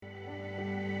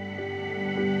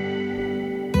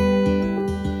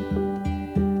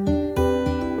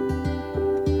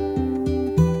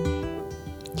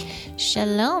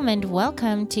Shalom and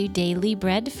welcome to Daily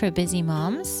Bread for Busy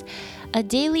Moms, a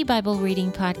daily Bible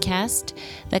reading podcast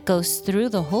that goes through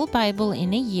the whole Bible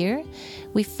in a year.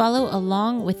 We follow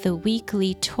along with the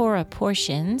weekly Torah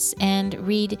portions and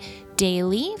read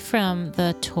daily from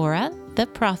the Torah, the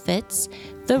prophets,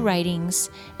 the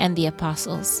writings, and the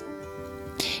apostles.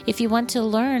 If you want to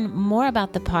learn more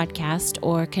about the podcast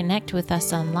or connect with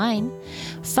us online,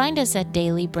 find us at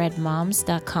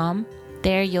dailybreadmoms.com.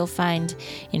 There you'll find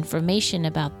information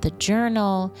about the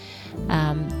journal,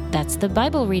 that's the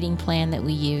Bible reading plan that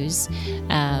we use,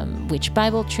 which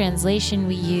Bible translation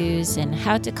we use, and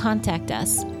how to contact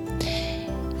us.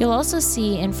 You'll also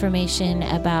see information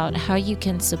about how you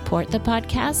can support the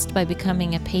podcast by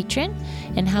becoming a patron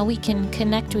and how we can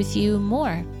connect with you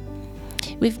more.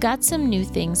 We've got some new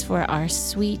things for our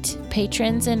sweet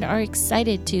patrons and are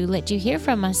excited to let you hear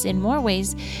from us in more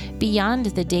ways beyond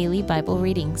the daily Bible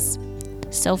readings.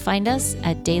 So find us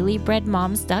at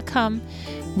dailybreadmoms.com.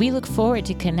 We look forward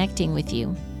to connecting with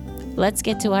you. Let's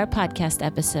get to our podcast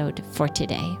episode for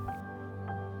today.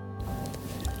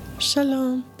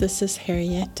 Shalom, this is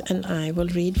Harriet, and I will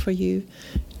read for you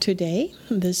today,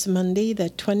 this Monday, the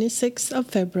 26th of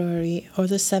February, or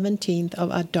the 17th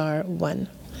of Adar I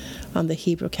on the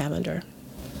Hebrew calendar.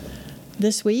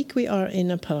 This week we are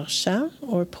in a parasha,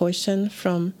 or portion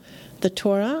from the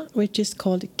Torah, which is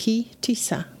called Ki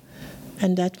Tisa,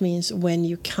 and that means when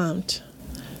you count.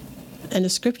 And the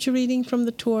scripture reading from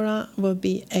the Torah will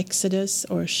be Exodus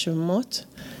or Shemot,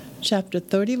 chapter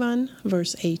 31,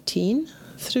 verse 18,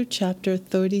 through chapter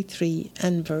 33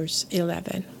 and verse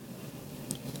 11.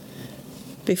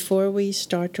 Before we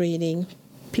start reading,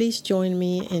 please join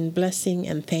me in blessing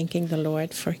and thanking the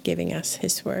Lord for giving us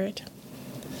His word.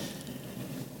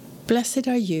 Blessed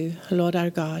are you, Lord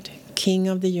our God, King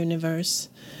of the universe,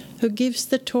 who gives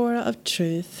the Torah of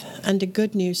truth and the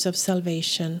good news of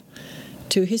salvation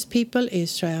to His people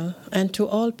Israel and to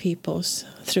all peoples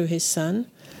through His Son,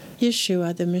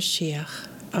 Yeshua the Mashiach,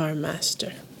 our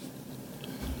Master.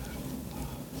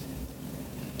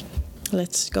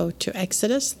 Let's go to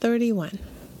Exodus 31.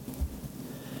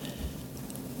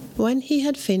 When he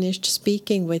had finished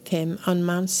speaking with him on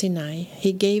Mount Sinai,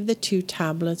 he gave the 2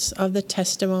 tablets of the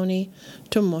testimony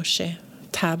to Moshe,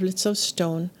 tablets of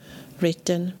stone,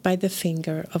 written by the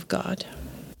finger of God.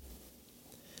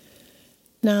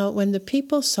 Now, when the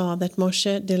people saw that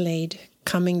Moshe delayed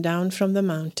coming down from the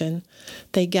mountain,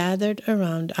 they gathered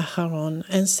around Aharon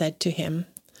and said to him,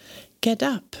 "Get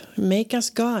up, make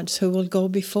us gods who will go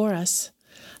before us.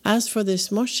 As for this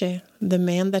Moshe, the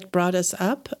man that brought us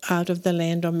up out of the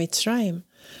land of Mitzrayim,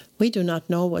 we do not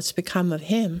know what's become of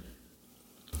him."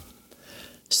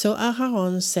 So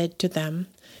Aharon said to them,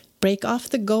 "Break off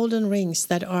the golden rings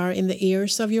that are in the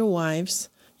ears of your wives,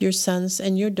 your sons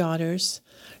and your daughters,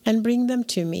 and bring them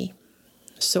to me."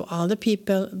 So all the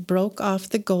people broke off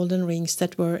the golden rings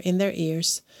that were in their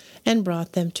ears and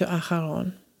brought them to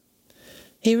Aharon.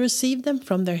 He received them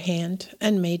from their hand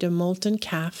and made a molten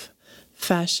calf,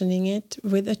 fashioning it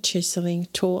with a chiseling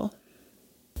tool.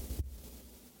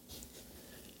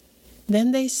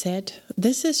 Then they said,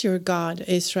 "This is your God,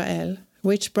 Israel,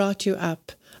 which brought you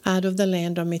up out of the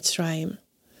land of Mitzrayim."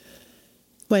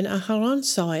 When Aharon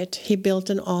saw it, he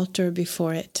built an altar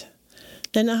before it.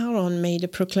 Then Aharon made a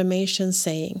proclamation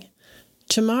saying,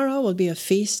 "Tomorrow will be a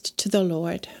feast to the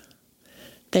Lord."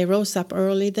 They rose up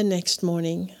early the next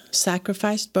morning,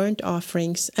 sacrificed burnt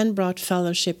offerings, and brought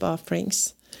fellowship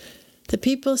offerings. The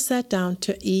people sat down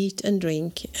to eat and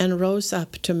drink, and rose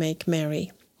up to make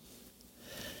merry.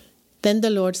 Then the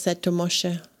Lord said to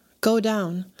Moshe, "Go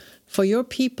down, for your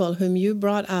people whom you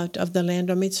brought out of the land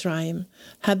of Mitzrayim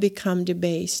have become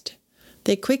debased.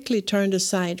 They quickly turned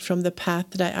aside from the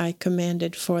path that I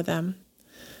commanded for them.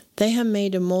 They have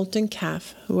made a molten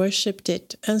calf, worshipped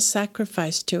it, and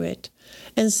sacrificed to it,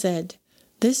 and said,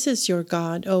 'This is your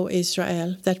God, O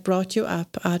Israel, that brought you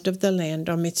up out of the land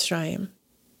of Mitzrayim.'"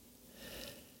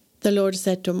 The Lord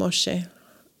said to Moshe,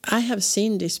 "I have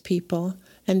seen this people,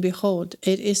 and behold,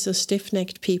 it is a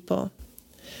stiff-necked people.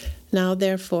 Now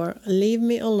therefore, leave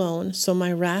me alone, so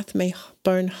my wrath may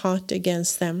burn hot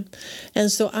against them,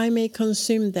 and so I may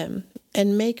consume them,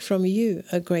 and make from you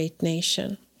a great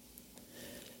nation."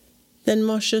 Then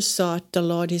Moshe sought the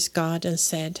Lord his God and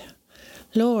said,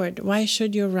 "Lord, why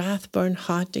should your wrath burn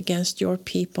hot against your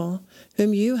people,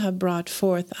 whom you have brought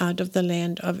forth out of the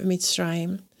land of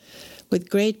Mitzrayim, with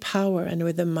great power and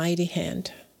with a mighty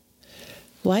hand?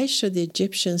 Why should the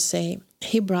Egyptians say,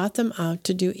 'He brought them out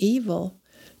to do evil,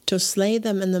 to slay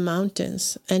them in the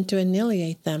mountains, and to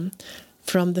annihilate them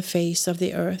from the face of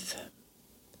the earth'?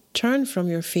 Turn from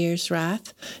your fierce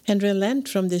wrath, and relent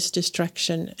from this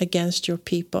destruction against your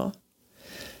people.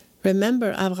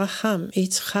 Remember Abraham,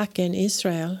 Yitzchak, and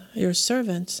Israel, your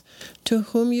servants, to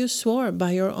whom you swore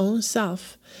by your own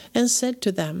self, and said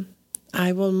to them,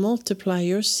 I will multiply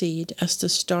your seed as the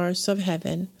stars of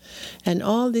heaven, and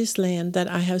all this land that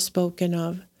I have spoken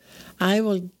of, I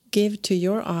will give to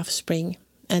your offspring,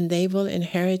 and they will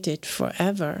inherit it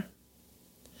forever.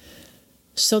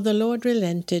 So the Lord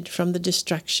relented from the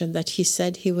destruction that he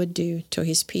said he would do to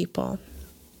his people.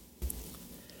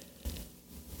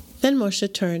 Then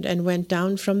Moshe turned and went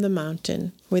down from the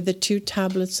mountain with the 2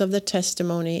 tablets of the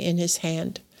testimony in his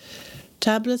hand,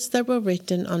 tablets that were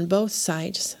written on both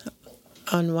sides,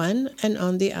 on one and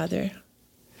on the other.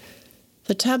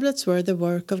 The tablets were the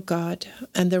work of God,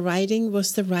 and the writing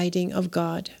was the writing of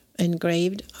God,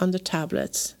 engraved on the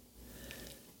tablets.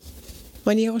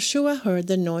 When Yehoshua heard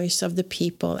the noise of the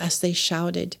people as they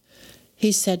shouted,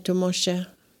 he said to Moshe,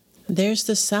 There's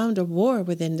the sound of war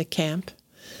within the camp.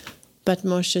 But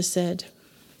Moshe said,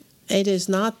 It is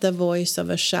not the voice of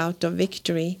a shout of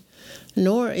victory,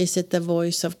 nor is it the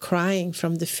voice of crying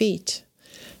from defeat,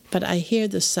 but I hear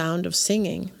the sound of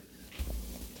singing.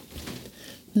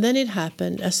 Then it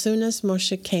happened, as soon as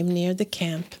Moshe came near the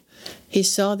camp, he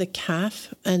saw the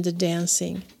calf and the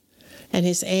dancing, and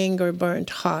his anger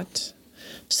burned hot.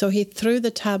 So he threw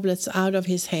the tablets out of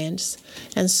his hands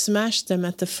and smashed them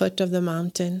at the foot of the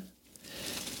mountain.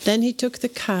 Then he took the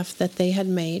calf that they had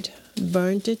made,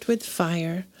 burnt it with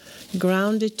fire,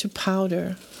 ground it to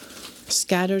powder,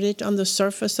 scattered it on the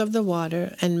surface of the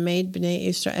water, and made Bnei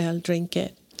Israel drink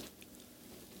it.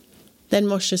 Then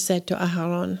Moshe said to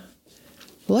Aharon,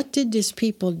 What did this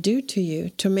people do to you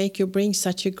to make you bring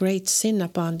such a great sin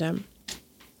upon them?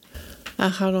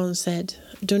 Aharon said,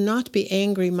 Do not be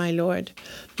angry, my lord.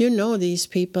 You know these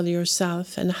people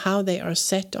yourself and how they are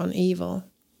set on evil.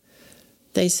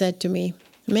 They said to me,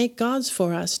 Make gods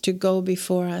for us to go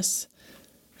before us.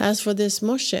 As for this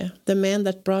Moshe, the man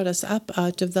that brought us up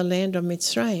out of the land of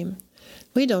Mitzrayim,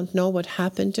 we don't know what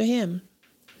happened to him.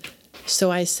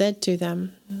 So I said to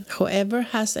them, Whoever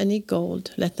has any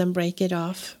gold, let them break it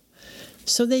off.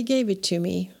 So they gave it to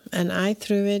me, and I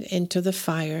threw it into the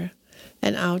fire,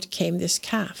 and out came this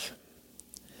calf.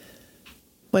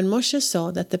 When Moshe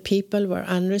saw that the people were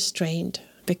unrestrained,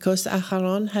 because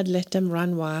Aharon had let them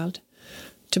run wild,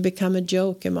 to become a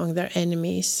joke among their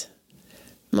enemies,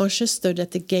 Moshe stood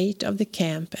at the gate of the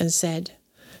camp and said,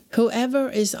 Whoever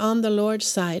is on the Lord's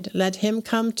side, let him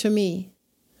come to me.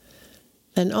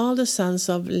 Then all the sons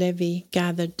of Levi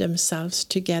gathered themselves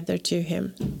together to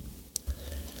him.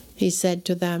 He said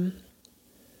to them,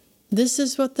 This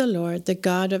is what the Lord, the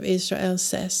God of Israel,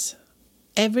 says.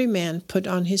 Every man put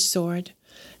on his sword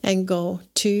and go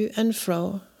to and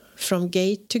fro, from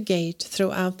gate to gate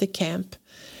throughout the camp,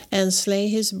 and slay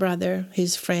his brother,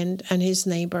 his friend, and his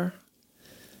neighbor.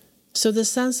 So the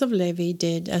sons of Levi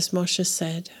did as Moshe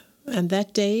said, and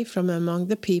that day from among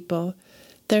the people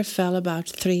there fell about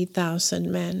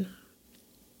 3,000 men.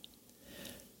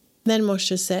 Then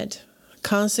Moshe said,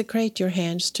 Consecrate your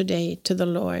hands today to the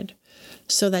Lord,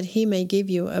 so that he may give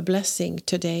you a blessing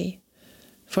today,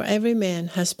 for every man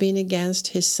has been against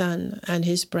his son and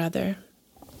his brother.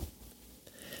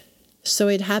 So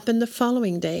it happened the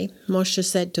following day, Moshe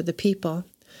said to the people,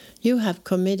 You have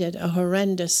committed a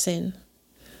horrendous sin.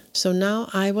 So now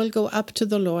I will go up to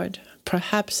the Lord.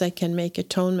 Perhaps I can make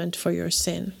atonement for your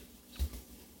sin.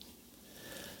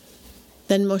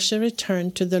 Then Moshe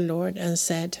returned to the Lord and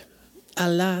said,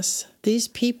 Alas, these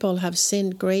people have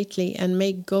sinned greatly and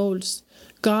make gods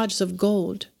of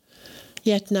gold.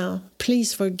 Yet now,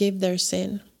 please forgive their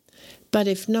sin. But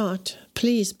if not,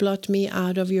 please blot me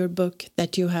out of your book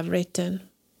that you have written.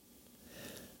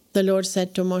 The Lord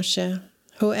said to Moshe,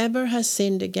 Whoever has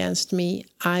sinned against me,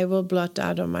 I will blot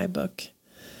out of my book.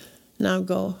 Now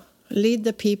go, lead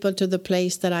the people to the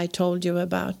place that I told you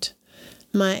about.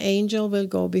 My angel will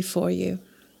go before you.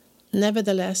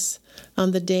 Nevertheless,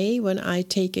 on the day when I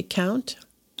take account,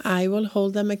 I will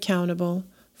hold them accountable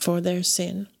for their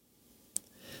sin.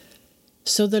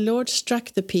 So the Lord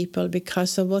struck the people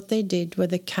because of what they did with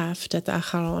the calf that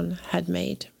Aharon had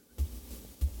made.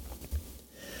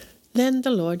 Then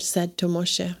the Lord said to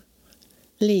Moshe,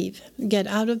 Leave, get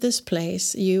out of this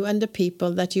place, you and the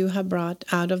people that you have brought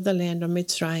out of the land of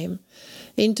Mitzrayim,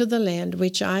 into the land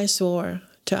which I swore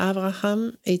to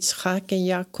Abraham, Yitzchak, and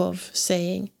Yaakov,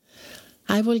 saying,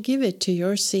 I will give it to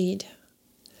your seed.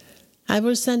 I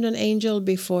will send an angel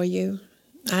before you.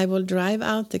 I will drive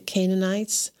out the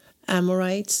Canaanites,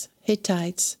 Amorites,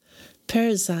 Hittites,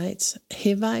 Perizzites,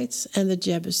 Hivites, and the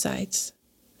Jebusites.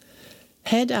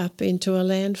 Head up into a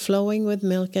land flowing with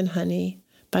milk and honey,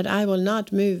 but I will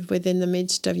not move within the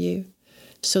midst of you,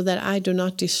 so that I do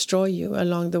not destroy you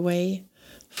along the way,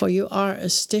 for you are a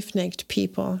stiff-necked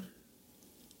people."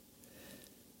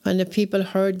 When the people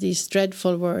heard these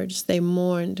dreadful words, they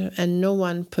mourned, and no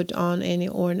one put on any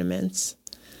ornaments.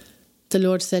 The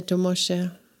Lord said to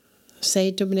Moshe,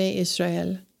 "Say to Bnei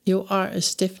Israel, you are a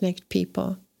stiff-necked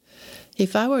people.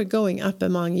 If I were going up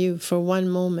among you for one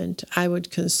moment, I would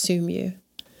consume you.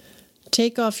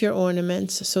 Take off your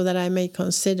ornaments so that I may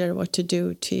consider what to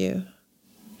do to you."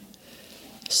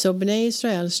 So Bnei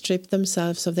Israel stripped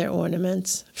themselves of their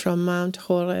ornaments from Mount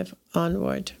Horeb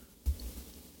onward.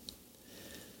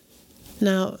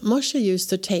 Now Moshe used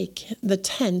to take the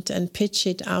tent and pitch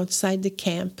it outside the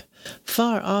camp,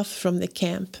 far off from the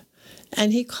camp,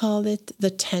 and he called it the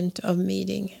tent of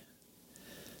meeting.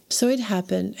 So it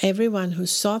happened, everyone who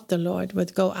sought the Lord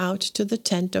would go out to the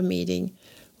tent of meeting,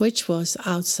 which was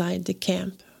outside the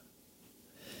camp.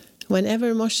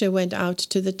 Whenever Moshe went out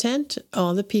to the tent,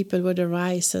 all the people would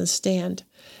arise and stand,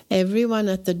 everyone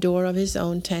at the door of his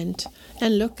own tent,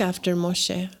 and look after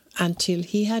Moshe until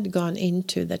he had gone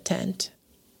into the tent.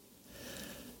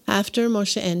 After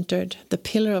Moshe entered, the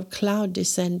pillar of cloud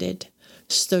descended,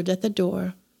 stood at the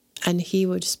door, and he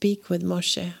would speak with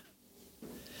Moshe.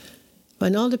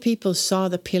 When all the people saw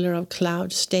the pillar of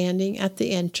cloud standing at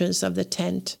the entrance of the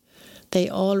tent, they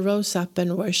all rose up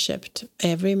and worshipped,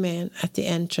 every man at the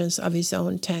entrance of his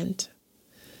own tent.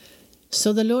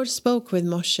 So the Lord spoke with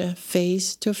Moshe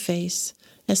face to face,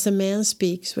 as a man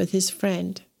speaks with his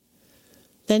friend.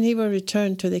 Then he will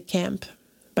return to the camp,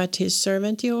 but his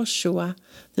servant Joshua,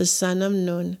 the son of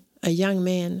Nun, a young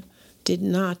man, did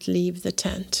not leave the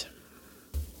tent.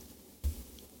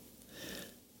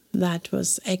 That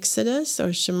was Exodus or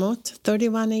Shemot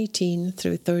 31:18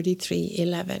 through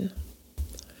 33:11.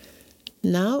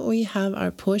 Now we have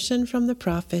our portion from the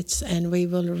prophets, and we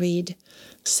will read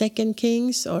 2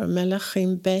 Kings or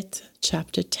Melachim Bet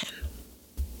chapter 10.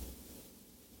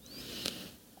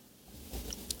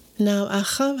 Now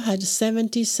Achav had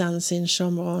 70 sons in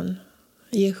Shomron.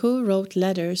 Jehu wrote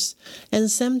letters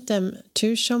and sent them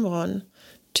to Shomron,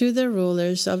 to the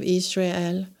rulers of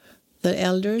Israel, the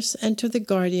elders, and to the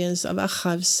guardians of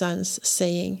Achav's sons,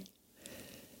 saying,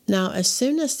 "Now as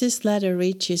soon as this letter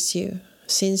reaches you,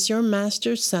 since your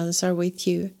master's sons are with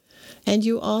you, and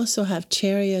you also have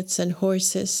chariots and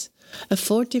horses, a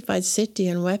fortified city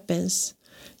and weapons,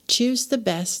 choose the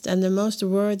best and the most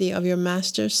worthy of your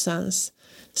master's sons,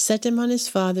 set him on his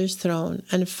father's throne,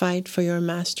 and fight for your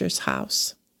master's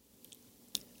house."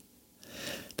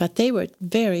 But they were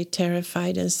very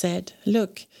terrified and said,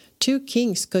 "Look, 2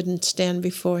 kings couldn't stand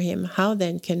before him. How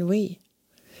then can we?"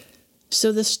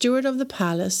 So the steward of the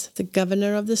palace, the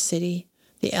governor of the city,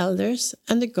 the elders,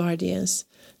 and the guardians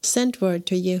sent word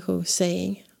to Jehu,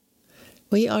 saying,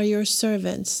 "We are your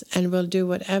servants and will do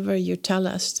whatever you tell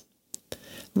us.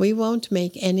 We won't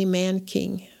make any man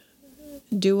king.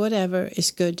 Do whatever is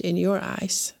good in your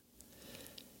eyes."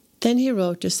 Then he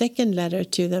wrote a second letter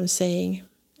to them, saying,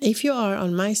 "If you are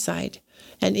on my side,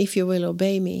 and if you will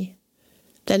obey me,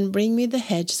 then bring me the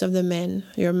heads of the men,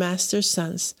 your master's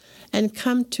sons, and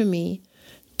come to me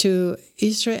to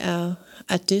Israel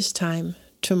at this time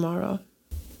tomorrow."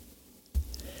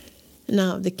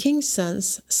 Now the king's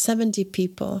sons, 70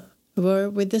 people, were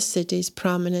with the city's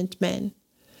prominent men.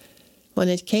 When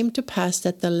it came to pass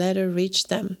that the letter reached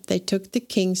them, they took the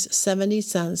king's 70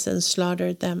 sons and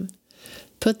slaughtered them,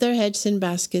 put their heads in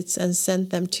baskets, and sent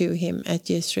them to him at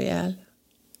Israel.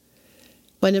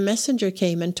 When a messenger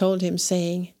came and told him,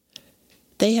 saying,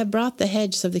 "They have brought the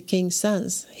heads of the king's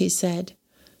sons," he said,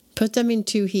 "Put them in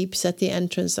 2 heaps at the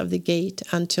entrance of the gate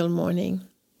until morning."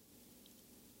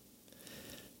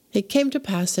 It came to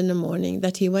pass in the morning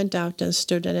that he went out and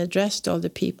stood and addressed all the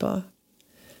people.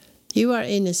 "You are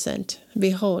innocent.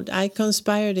 Behold, I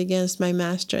conspired against my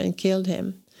master and killed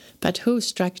him. But who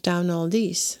struck down all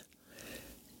these?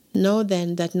 Know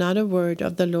then that not a word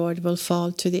of the Lord will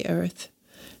fall to the earth,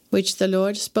 which the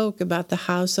Lord spoke about the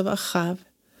house of Achav,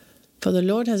 for the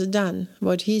Lord has done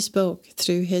what he spoke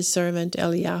through his servant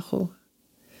Eliyahu."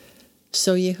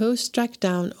 So Jehu struck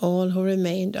down all who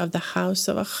remained of the house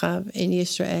of Achav in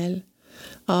Israel,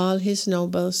 all his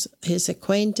nobles, his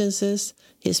acquaintances,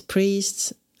 his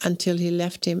priests, until he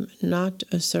left him not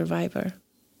a survivor.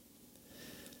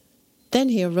 Then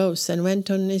he arose and went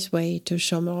on his way to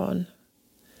Shomron.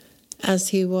 As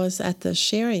he was at the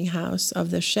shearing house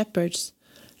of the shepherds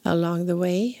along the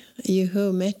way,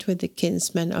 Jehu met with the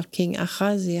kinsmen of King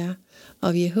Ahaziah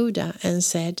of Yehudah and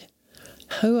said,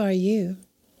 "Who are you?"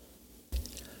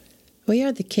 "We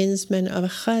are the kinsmen of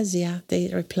Ahaziah," they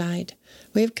replied.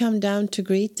 "We have come down to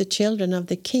greet the children of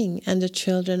the king and the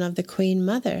children of the queen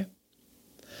mother."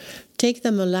 "Take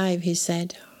them alive," he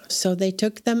said, So they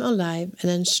took them alive and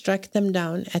then struck them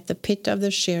down at the pit of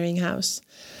the shearing house,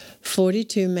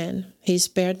 42 men. He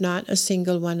spared not a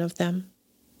single one of them.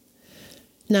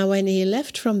 Now when he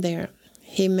left from there,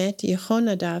 he met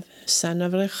Jehonadab, son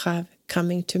of Rechav,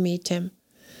 coming to meet him.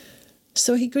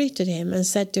 So he greeted him and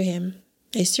said to him,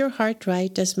 "Is your heart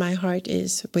right as my heart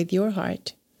is with your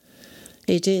heart?"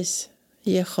 "It is,"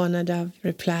 Jehonadab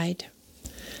replied.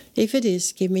 "If it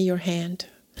is, give me your hand."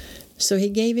 So he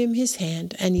gave him his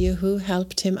hand, and Jehu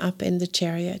helped him up in the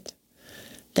chariot.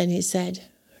 Then he said,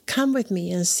 "Come with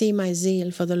me and see my zeal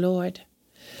for the Lord."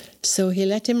 So he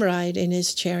let him ride in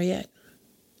his chariot.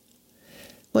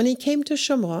 When he came to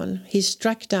Shomron, he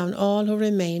struck down all who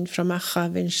remained from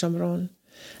Achav in Shomron,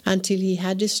 until he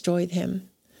had destroyed him,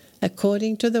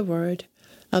 according to the word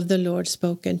of the Lord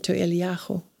spoken to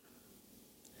Eliyahu.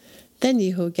 Then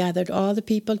Jehu gathered all the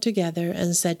people together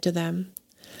and said to them,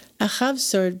 "Achav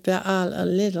served Baal a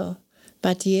little,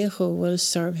 but Jehu will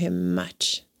serve him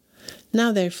much.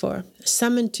 Now therefore,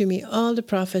 summon to me all the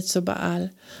prophets of Baal,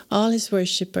 all his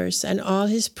worshippers, and all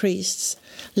his priests.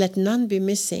 Let none be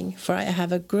missing, for I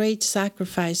have a great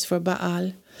sacrifice for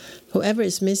Baal. Whoever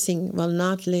is missing will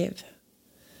not live."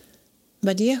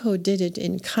 But Jehu did it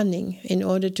in cunning, in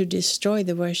order to destroy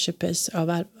the worshippers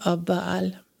of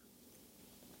Baal.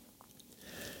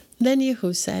 Then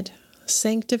Jehu said,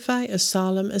 "Sanctify a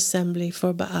solemn assembly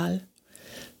for Baal."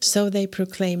 So they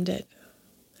proclaimed it.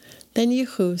 Then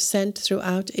Jehu sent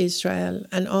throughout Israel,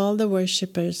 and all the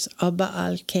worshippers of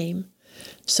Baal came,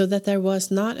 so that there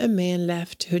was not a man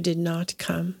left who did not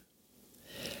come.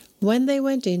 When they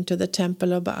went into the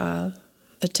temple of Baal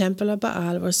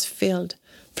was filled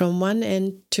from one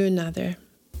end to another.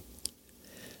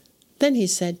 Then he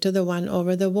said to the one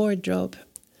over the wardrobe,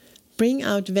 "Bring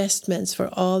out vestments for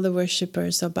all the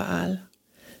worshippers of Baal."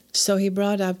 So he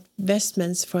brought out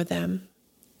vestments for them.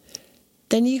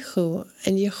 Then Jehu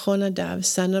and Jehonadab,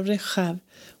 son of Rechav,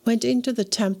 went into the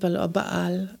temple of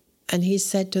Baal, and he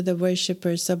said to the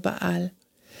worshippers of Baal,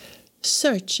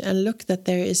 "Search and look that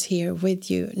there is here with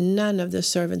you none of the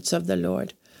servants of the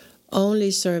Lord,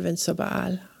 only servants of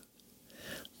Baal."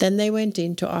 Then they went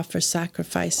in to offer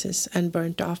sacrifices and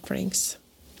burnt offerings.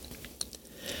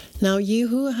 Now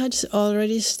Jehu had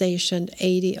already stationed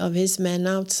 80 of his men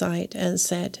outside and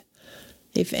said,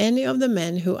 "If any of the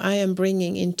men who I am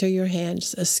bringing into your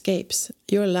hands escapes,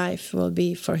 your life will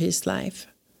be for his life."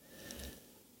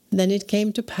 Then it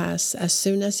came to pass, as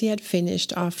soon as he had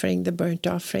finished offering the burnt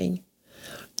offering,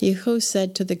 Jehu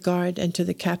said to the guard and to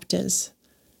the captains,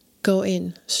 "Go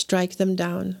in, strike them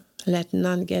down, let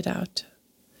none get out."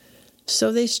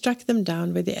 So they struck them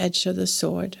down with the edge of the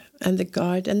sword, and the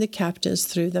guard and the captains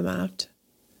threw them out.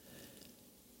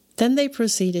 Then they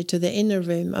proceeded to the inner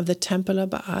room of the temple of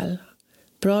Baal,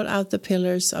 brought out the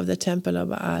pillars of the temple of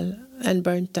Baal, and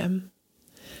burnt them.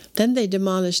 Then they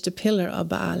demolished the pillar of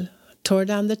Baal, tore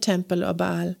down the temple of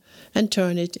Baal, and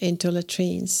turned it into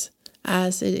latrines,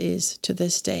 as it is to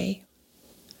this day.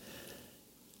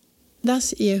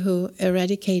 Thus Jehu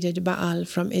eradicated Baal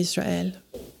from Israel.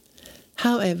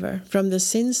 However, from the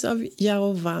sins of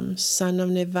Jeroboam, son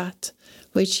of Nevat,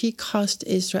 which he caused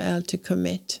Israel to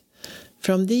commit,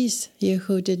 from these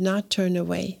Jehu did not turn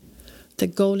away, the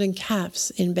golden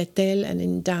calves in Bethel and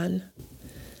in Dan.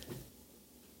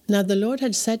 Now the Lord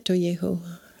had said to Jehu,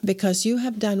 "Because you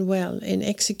have done well in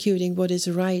executing what is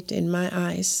right in my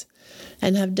eyes,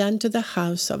 and have done to the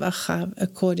house of Achav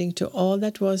according to all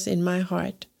that was in my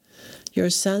heart, your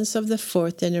sons of the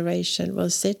 4th generation will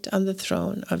sit on the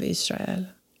throne of Israel."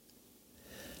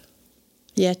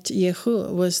 Yet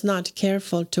Jehu was not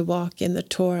careful to walk in the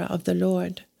Torah of the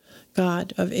Lord,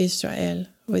 God of Israel,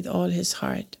 with all his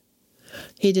heart.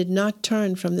 He did not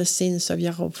turn from the sins of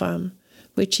Jeroboam,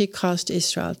 which he caused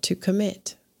Israel to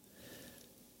commit.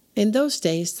 In those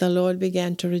days the Lord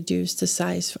began to reduce the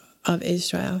size of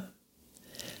Israel,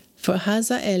 for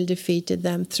Hazael defeated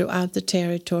them throughout the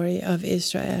territory of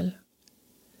Israel,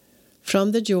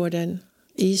 from the Jordan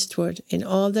eastward in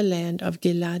all the land of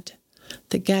Gilad,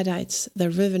 the Gadites, the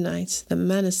Reubenites, the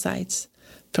Manassites,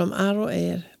 from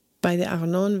Aroer by the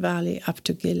Arnon valley up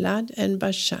to Gilad and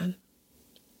Bashan.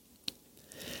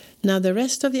 Now the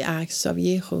rest of the acts of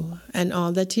Jehu, and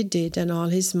all that he did, and all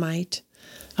his might,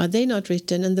 are they not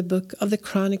written in the book of the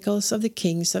Chronicles of the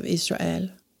kings of Israel?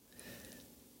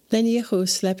 Then Jehu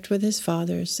slept with his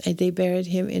fathers, and they buried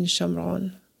him in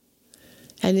Shomron.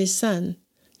 And his son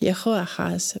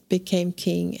Jehoahaz became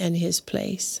king in his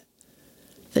place.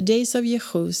 The days of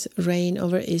Jehu's reign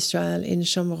over Israel in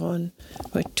Shomron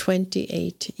were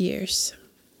 28 years.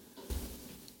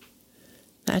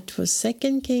 That was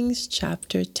 2 Kings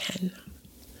chapter 10.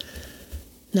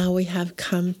 Now we have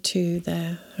come to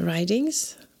the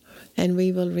writings, and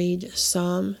we will read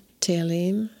Psalm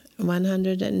Tehillim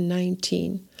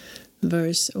 119,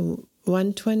 verse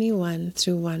 121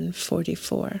 through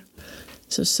 144.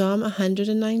 So Psalm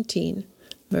 119,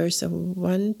 verse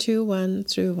 121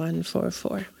 through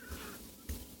 144.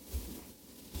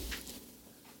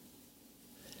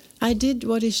 I did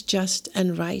what is just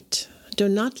and right. Do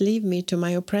not leave me to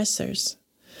my oppressors.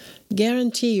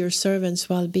 Guarantee your servant's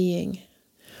well-being.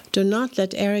 Do not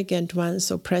let arrogant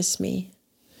ones oppress me.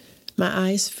 My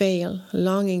eyes fail,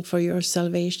 longing for your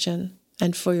salvation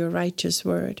and for your righteous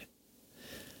word.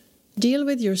 Deal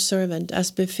with your servant as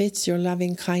befits your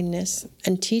loving kindness,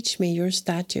 and teach me your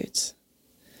statutes.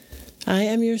 I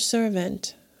am your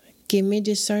servant. Give me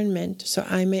discernment so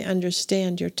I may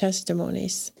understand your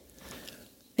testimonies.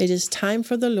 It is time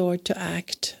for the Lord to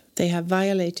act. They have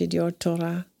violated your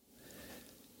Torah.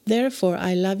 Therefore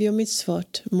I love your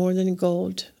mitzvot more than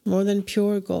gold, more than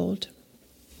pure gold.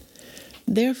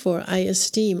 Therefore I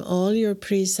esteem all your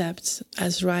precepts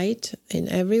as right in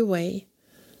every way.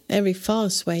 Every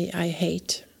false way I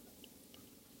hate.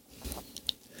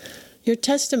 Your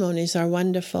testimonies are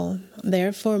wonderful,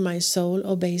 therefore my soul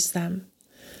obeys them.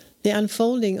 The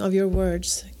unfolding of your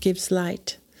words gives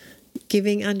light,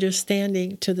 giving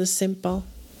understanding to the simple.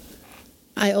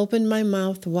 I opened my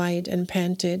mouth wide and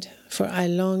panted, for I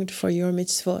longed for your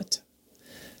mitzvot.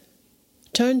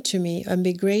 Turn to me and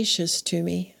be gracious to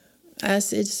me,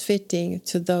 as is fitting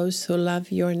to those who love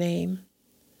your name.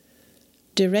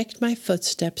 Direct my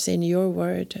footsteps in your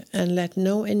word, and let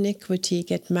no iniquity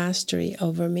get mastery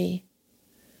over me.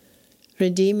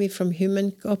 Redeem me from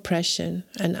human oppression,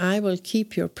 and I will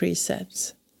keep your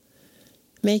precepts.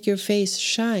 Make your face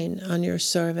shine on your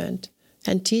servant,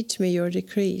 and teach me your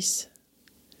decrees.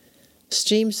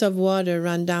 Streams of water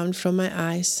run down from my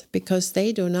eyes, because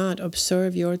they do not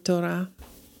observe your Torah.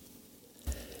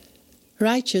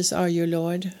 Righteous are you,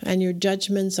 Lord, and your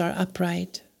judgments are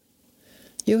upright.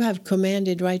 You have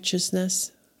commanded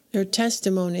righteousness, your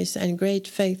testimonies and great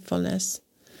faithfulness.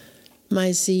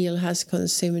 My zeal has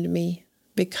consumed me,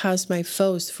 because my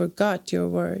foes forgot your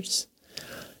words.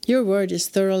 Your word is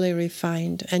thoroughly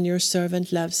refined, and your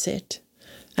servant loves it.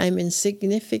 I am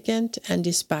insignificant and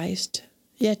despised,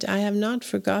 yet I have not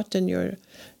forgotten your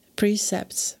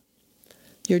precepts.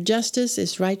 Your justice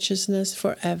is righteousness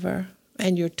forever,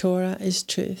 and your Torah is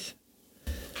truth.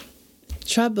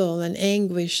 Trouble and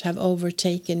anguish have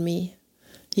overtaken me,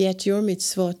 yet your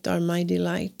mitzvot are my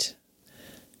delight.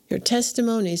 Your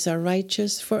testimonies are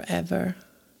righteous forever.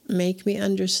 Make me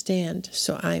understand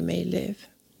so I may live.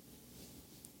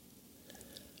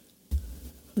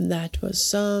 That was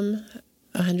Psalm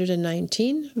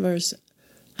 119, verse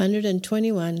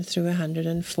 121 through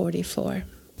 144.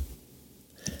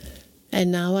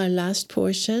 And now our last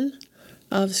portion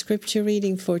of scripture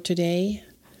reading for today,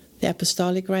 the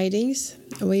Apostolic Writings.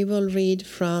 We will read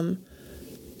from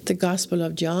the Gospel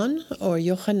of John, or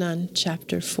Yohanan,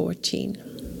 chapter 14.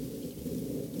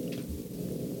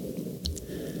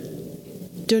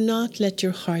 Do not let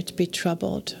your heart be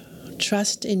troubled.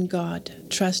 Trust in God.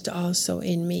 Trust also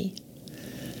in me.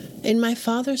 In my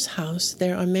Father's house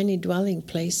there are many dwelling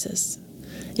places.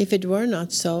 If it were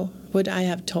not so, would I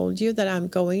have told you that I am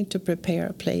going to prepare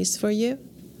a place for you?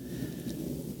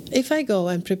 If I go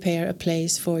and prepare a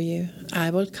place for you, I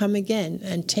will come again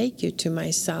and take you to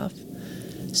myself,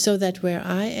 so that where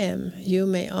I am, you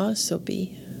may also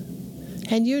be.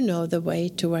 And you know the way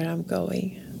to where I'm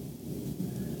going.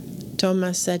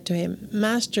 Thomas said to him,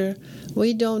 Master,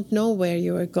 we don't know where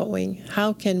you are going.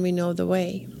 How can we know the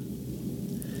way?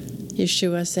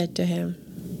 Yeshua said to him,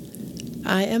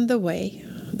 I am the way,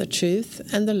 the truth,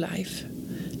 and the life.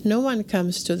 No one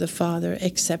comes to the Father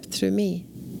except through me.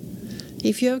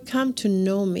 If you have come to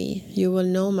know me, you will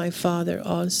know my Father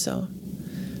also.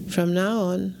 From now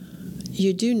on,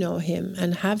 you do know him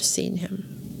and have seen him.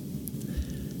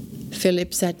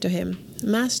 Philip said to him,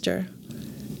 Master,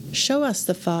 show us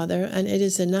the Father, and it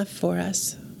is enough for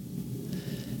us.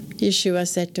 Yeshua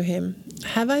said to him,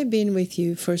 Have I been with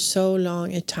you for so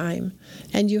long a time,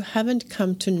 and you haven't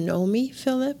come to know me,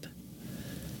 Philip?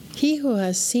 He who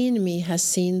has seen me has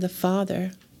seen the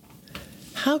Father.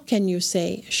 How can you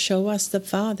say, Show us the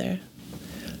Father?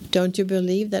 Don't you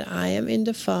believe that I am in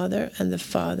the Father and the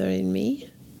Father in me?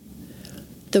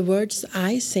 The words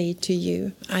I say to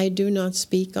you, I do not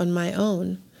speak on my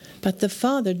own, but the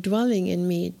Father dwelling in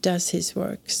me does his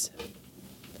works.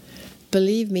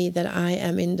 Believe me that I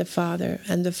am in the Father,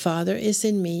 and the Father is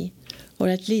in me, or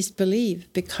at least believe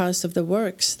because of the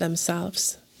works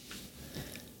themselves.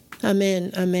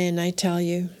 Amen, amen, I tell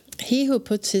you. He who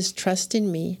puts his trust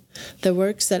in me, the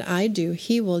works that I do,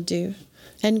 he will do,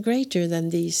 and greater than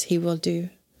these he will do,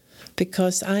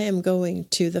 because I am going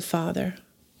to the Father.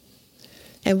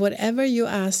 And whatever you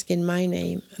ask in my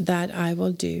name, that I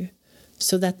will do,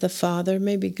 so that the Father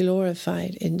may be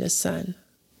glorified in the Son.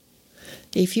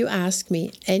 If you ask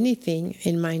me anything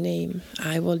in my name,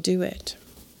 I will do it.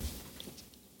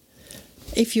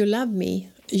 If you love me,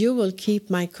 you will keep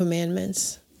my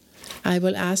commandments. I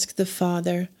will ask the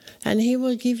Father, and he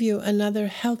will give you another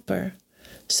helper,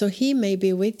 so he may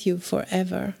be with you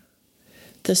forever,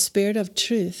 the Spirit of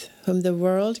truth, whom the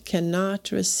world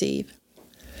cannot receive,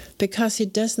 because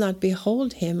it does not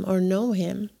behold him or know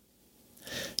him.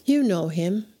 You know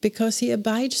him, because he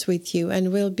abides with you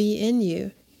and will be in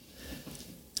you.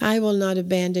 I will not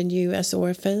abandon you as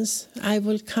orphans. I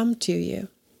will come to you.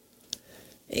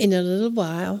 In a little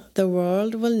while, the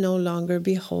world will no longer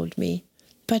behold me,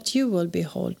 but you will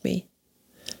behold me.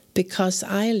 Because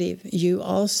I live, you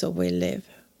also will live.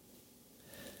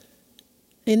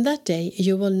 In that day,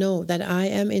 you will know that I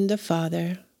am in the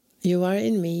Father, you are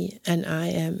in me, and I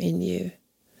am in you.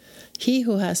 He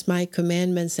who has my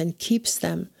commandments and keeps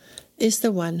them is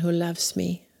the one who loves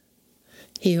me.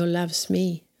 He who loves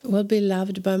me will be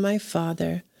loved by my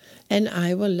Father, and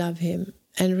I will love him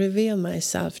and reveal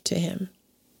myself to him.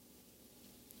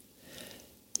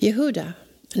 Yehuda,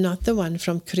 not the one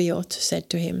from Kriot,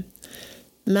 said to him,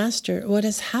 Master, what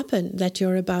has happened that you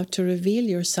are about to reveal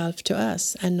yourself to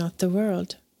us and not the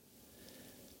world?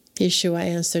 Yeshua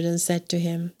answered and said to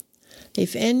him,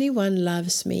 If anyone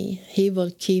loves me, he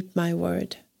will keep my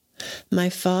word. My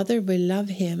Father will love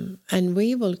him, and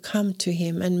we will come to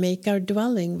him and make our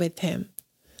dwelling with him.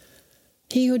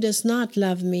 He who does not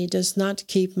love me does not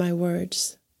keep my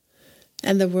words.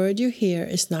 And the word you hear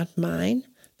is not mine,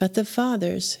 but the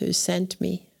Father's who sent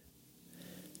me.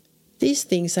 These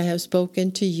things I have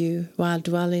spoken to you while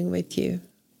dwelling with you.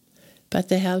 But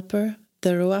the Helper,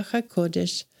 the Ruach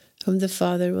HaKodesh, whom the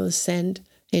Father will send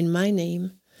in my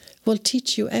name, will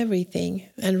teach you everything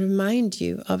and remind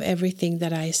you of everything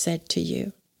that I said to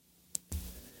you.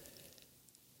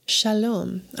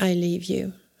 Shalom, I leave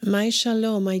you. My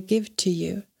shalom I give to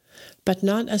you, but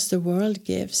not as the world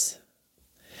gives.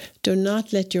 Do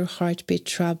not let your heart be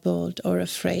troubled or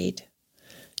afraid.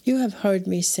 You have heard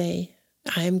me say,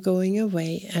 I am going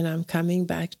away and I am coming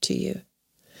back to you.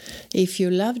 If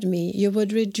you loved me, you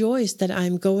would rejoice that I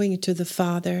am going to the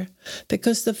Father,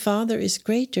 because the Father is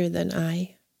greater than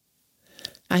I.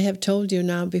 I have told you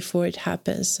now before it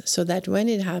happens, so that when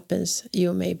it happens,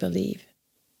 you may believe.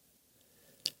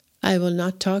 I will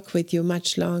not talk with you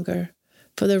much longer,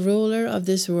 for the ruler of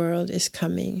this world is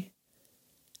coming.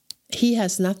 He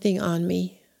has nothing on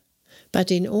me,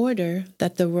 but in order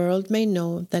that the world may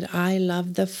know that I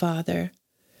love the Father,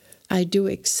 I do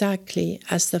exactly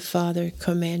as the Father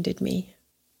commanded me.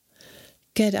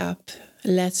 Get up,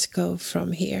 let's go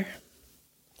from here.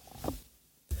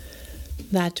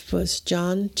 That was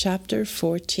John chapter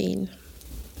 14.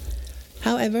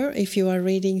 However, if you are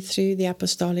reading through the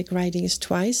apostolic writings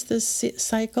twice this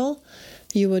cycle,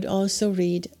 you would also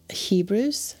read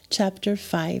Hebrews chapter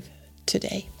 5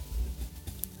 today.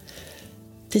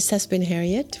 This has been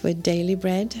Harriet with Daily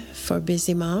Bread for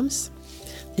Busy Moms.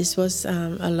 This was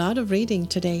a lot of reading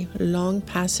today, long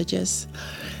passages,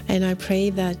 and I pray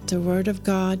that the Word of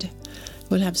God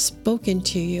will have spoken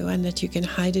to you and that you can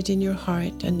hide it in your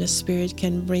heart and the Spirit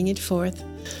can bring it forth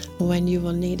when you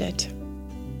will need it.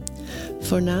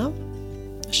 For now,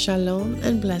 shalom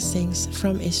and blessings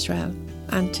from Israel.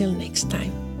 Until next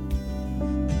time.